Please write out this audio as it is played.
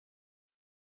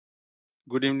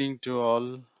Good evening to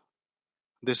all.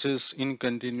 This is in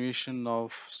continuation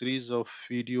of series of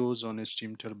videos on a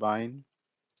steam turbine.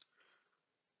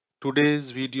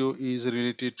 Today's video is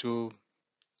related to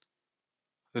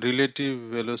relative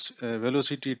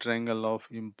velocity triangle of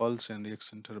impulse and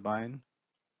reaction turbine.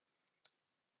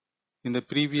 In the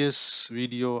previous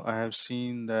video, I have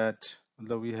seen that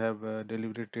we have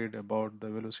deliberated about the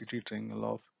velocity triangle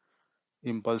of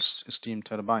impulse steam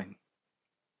turbine.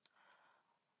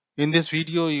 In this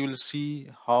video, you will see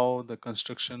how the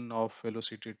construction of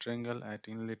velocity triangle at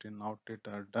inlet and outlet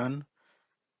are done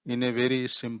in a very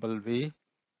simple way,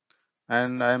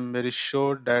 and I'm very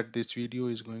sure that this video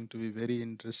is going to be very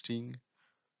interesting.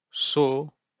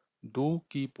 So do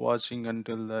keep watching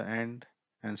until the end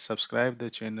and subscribe the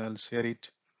channel, share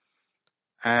it,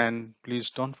 and please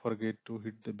don't forget to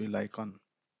hit the bell icon.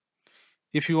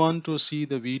 If you want to see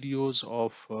the videos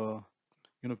of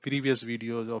previous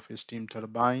videos of a steam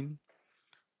turbine,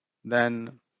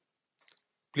 then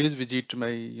please visit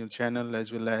my channel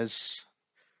as well as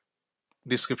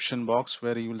description box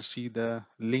where you will see the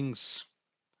links.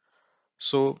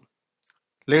 So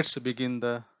let's begin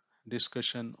the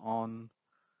discussion on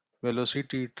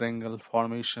velocity triangle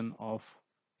formation of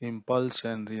impulse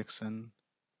and reaction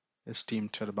steam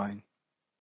turbine.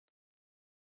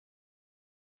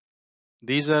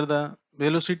 These are the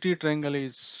velocity triangle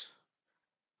is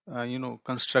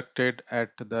constructed at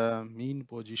the mean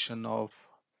position of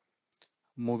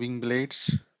moving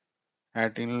blades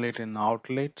at inlet and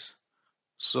outlet.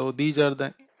 So these are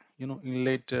the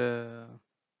inlet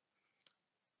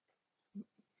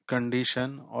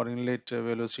condition or inlet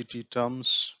velocity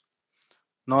terms.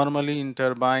 Normally in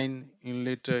turbine,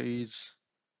 inlet is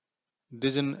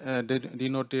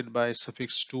denoted by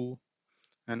suffix 2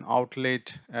 and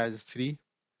outlet as 3.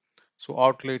 So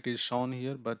outlet is shown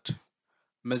here, but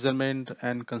measurement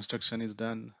and construction is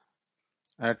done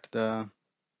at the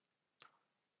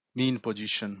mean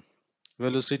position.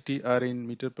 Velocity are in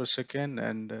meter per second,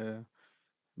 and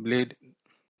blade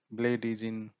is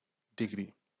in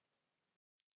degree.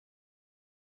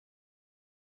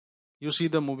 You see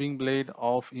the moving blade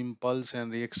of impulse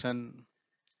and reaction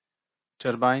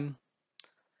turbine.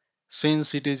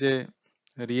 Since it is a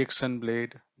reaction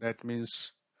blade, that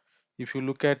means if you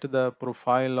look at the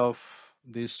profile of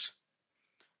this,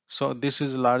 so this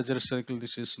is larger circle,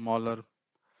 this is smaller.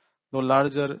 The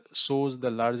larger shows the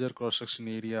larger cross-section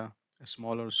area,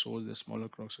 smaller shows the smaller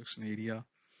cross-section area.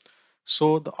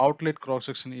 So the outlet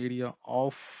cross-section area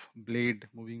of blade,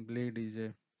 moving blade,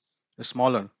 is a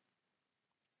smaller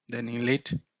than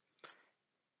inlet,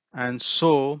 and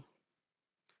so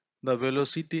the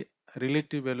velocity,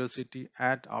 relative velocity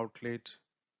at outlet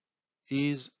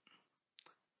is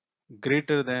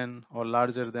greater than or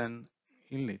larger than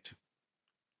inlet,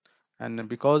 and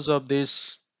because of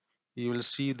this, you will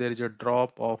see there is a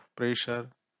drop of pressure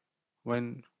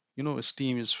when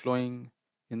steam is flowing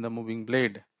in the moving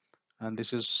blade, and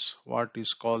this is what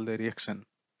is called the reaction,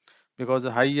 because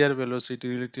the higher velocity,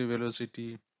 relative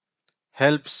velocity,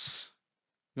 helps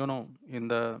in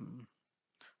the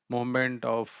movement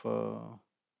of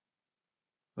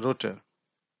rotor.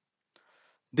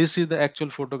 This is the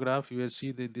actual photograph. You will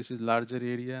see that this is larger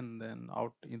area, and then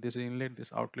out in this inlet,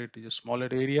 this outlet is a smaller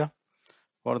area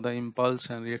for the impulse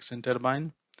and reaction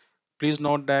turbine. Please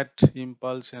note that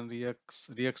impulse and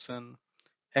reaction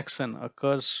action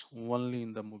occurs only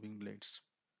in the moving blades.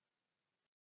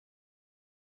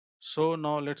 So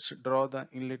now let's draw the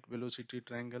inlet velocity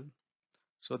triangle.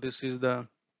 So this is the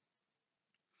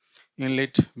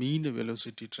inlet mean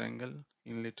velocity triangle,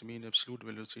 inlet mean absolute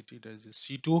velocity, that is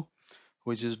C2,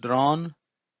 which is drawn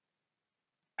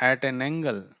at an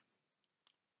angle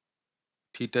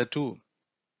theta 2.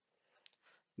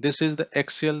 This is the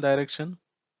axial direction.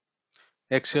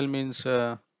 Axial means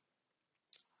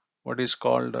what is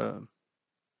called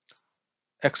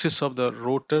axis of the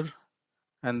rotor,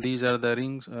 and these are the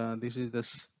rings. This is the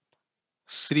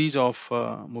series of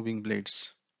moving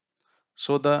blades.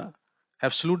 So the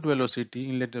absolute velocity,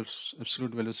 inlet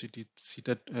absolute velocity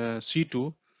theta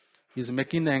C2 is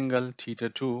making angle theta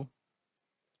 2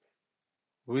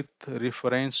 with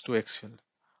reference to axial,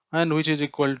 and which is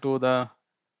equal to the,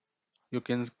 you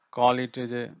can call it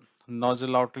as a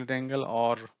nozzle outlet angle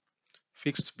or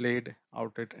fixed blade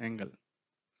outlet angle,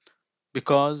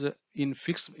 because in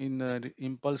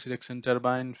impulse reaction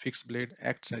turbine, fixed blade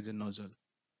acts as a nozzle.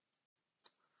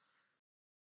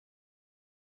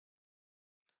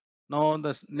 Now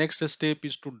the next step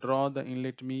is to draw the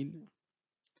inlet mean.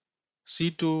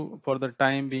 C2 for the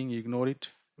time being, ignore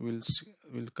it, will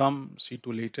come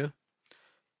C2 later.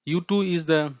 U2 is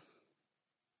the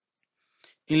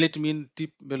inlet mean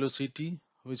tip velocity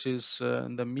which is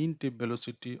the mean tip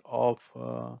velocity of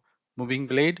moving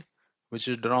blade, which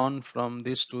is drawn from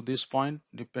this to this point.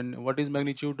 Depend what is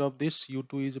magnitude of this?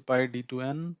 U2 is pi d to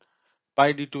n,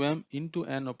 pi d to m into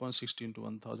n upon 16 to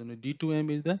 1000. D to m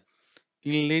is the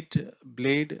inlet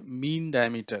blade mean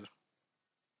diameter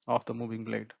of the moving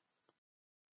blade.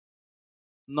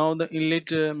 Now the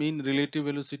inlet mean relative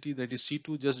velocity, that is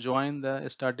C2, just join the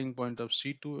starting point of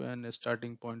C2 and a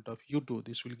starting point of U2.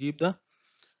 This will give the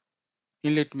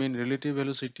inlet mean relative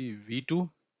velocity V2,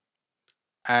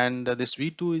 and this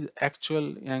V2 is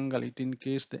actual angle. It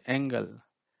indicates the angle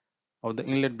of the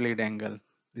inlet blade angle.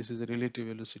 This is the relative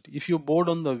velocity. If you board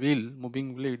on the wheel,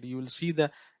 moving blade, you will see the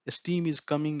steam is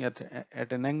coming at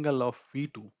an angle of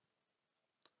V2.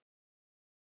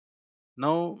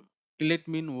 Now inlet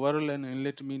mean whirl and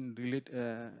inlet mean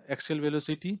axial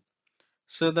velocity.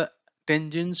 So the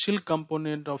tangential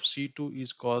component of C2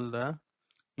 is called the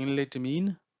inlet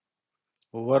mean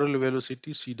whirl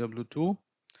velocity CW2,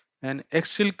 and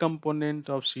axial component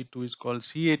of C2 is called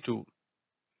CA2.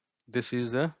 This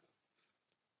is the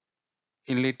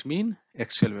inlet mean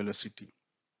axial velocity.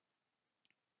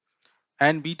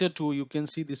 And beta 2, you can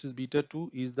see this is beta 2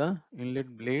 is the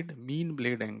inlet blade mean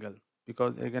blade angle,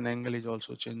 because again angle is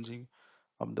also changing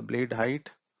of the blade height.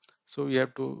 So we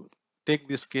have to take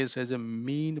this case as a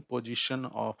mean position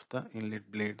of the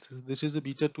inlet blade. So this is the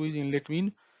beta 2 is inlet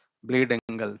mean blade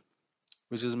angle,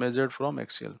 which is measured from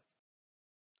axial.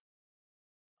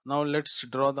 Now let's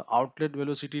draw the outlet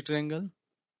velocity triangle.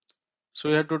 So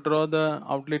you have to draw the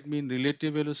outlet mean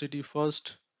relative velocity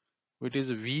first, which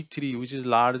is V3, which is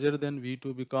larger than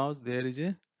V2 because there is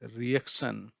a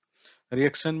reaction.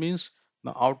 Reaction means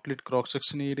the outlet cross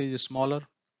section area is smaller,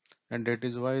 and that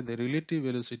is why the relative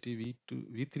velocity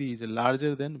V3 is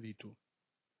larger than V2.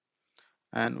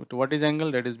 And what is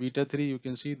angle? That is beta 3. You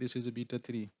can see this is a beta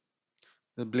 3.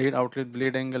 The blade outlet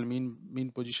blade angle,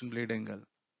 mean position blade angle.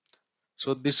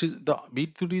 So this is the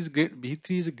V3 is great.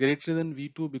 V3 is greater than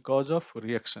V2 because of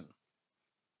reaction.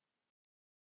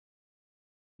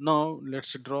 Now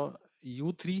let's draw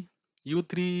U3.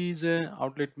 U3 is a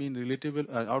outlet mean relative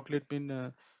outlet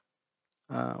mean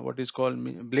what is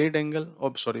called blade angle.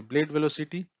 Oh, sorry, blade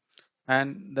velocity.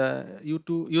 And the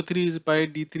U3 is pi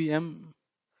d3m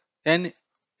n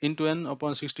into n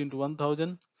upon 16 to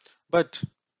 1000. But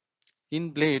in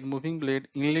blade, moving blade,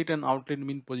 inlet and outlet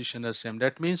mean position are same.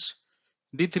 That means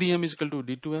d3m is equal to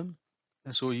d2m.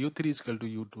 And so U3 is equal to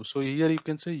U2. So here you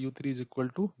can say U3 is equal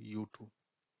to U2.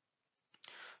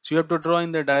 So you have to draw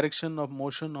in the direction of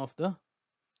motion of the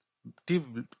tip,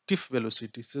 tip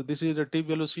velocity. So this is the tip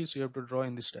velocity. So you have to draw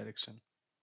in this direction.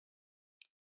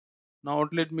 Now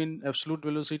outlet mean absolute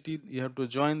velocity. You have to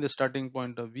join the starting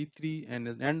point of V3 and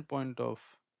an end point of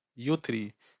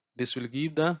U3. This will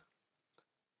give the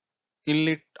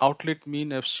inlet outlet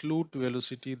mean absolute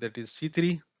velocity, that is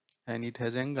C3, and it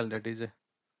has angle, that is a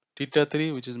theta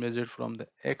 3, which is measured from the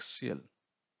axial.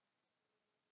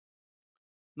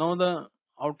 Now the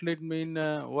outlet mean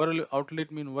whirl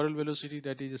velocity,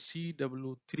 that is a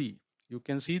CW3. You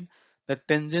can see the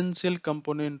tangential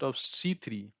component of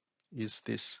C3 is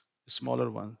this smaller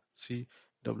one,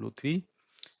 CW3,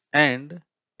 and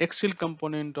axial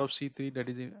component of C3, that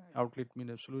is outlet mean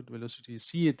absolute velocity, is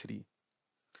CA3,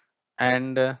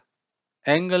 and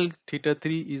angle theta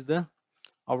 3 is the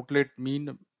outlet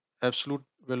mean absolute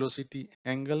velocity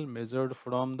angle measured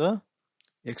from the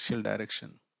axial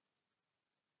direction.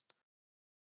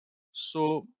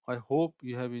 So I hope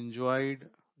you have enjoyed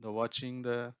the watching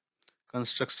the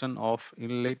construction of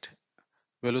inlet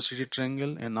velocity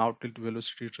triangle and outlet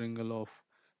velocity triangle of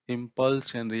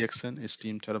impulse and reaction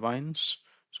steam turbines.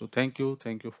 So thank you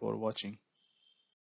for watching.